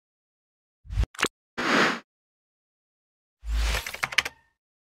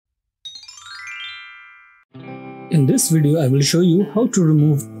In this video, I will show you how to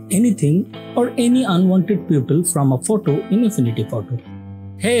remove anything or any unwanted people from a photo in Affinity Photo.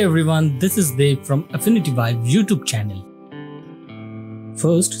 Hey everyone, this is Dav from Affinity Vibe YouTube channel.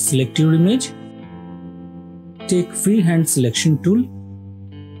 First, select your image. Take freehand selection tool.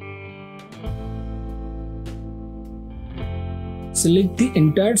 Select the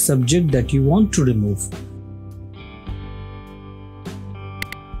entire subject that you want to remove.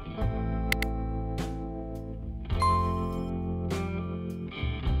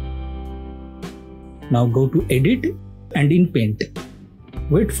 Now go to Edit and in Paint.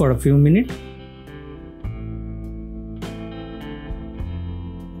 Wait for a few minutes.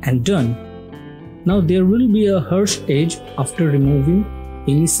 And done. Now there will be a harsh edge after removing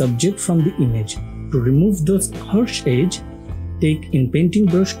any subject from the image. To remove this harsh edge, take in Painting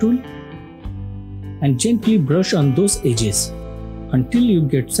Brush tool and gently brush on those edges until you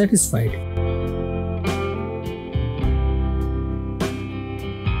get satisfied.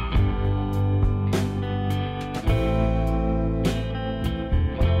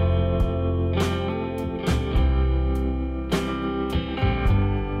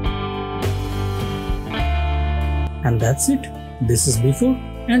 And that's it. This is before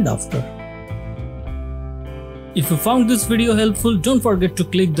and after. If you found this video helpful, don't forget to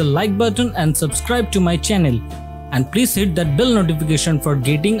click the like button and subscribe to my channel. And please hit that bell notification for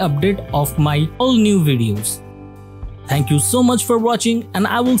getting update of my all new videos. Thank you so much for watching and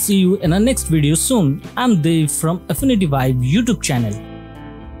I will see you in a next video soon. I'm Dav from Affinity Vibe YouTube channel.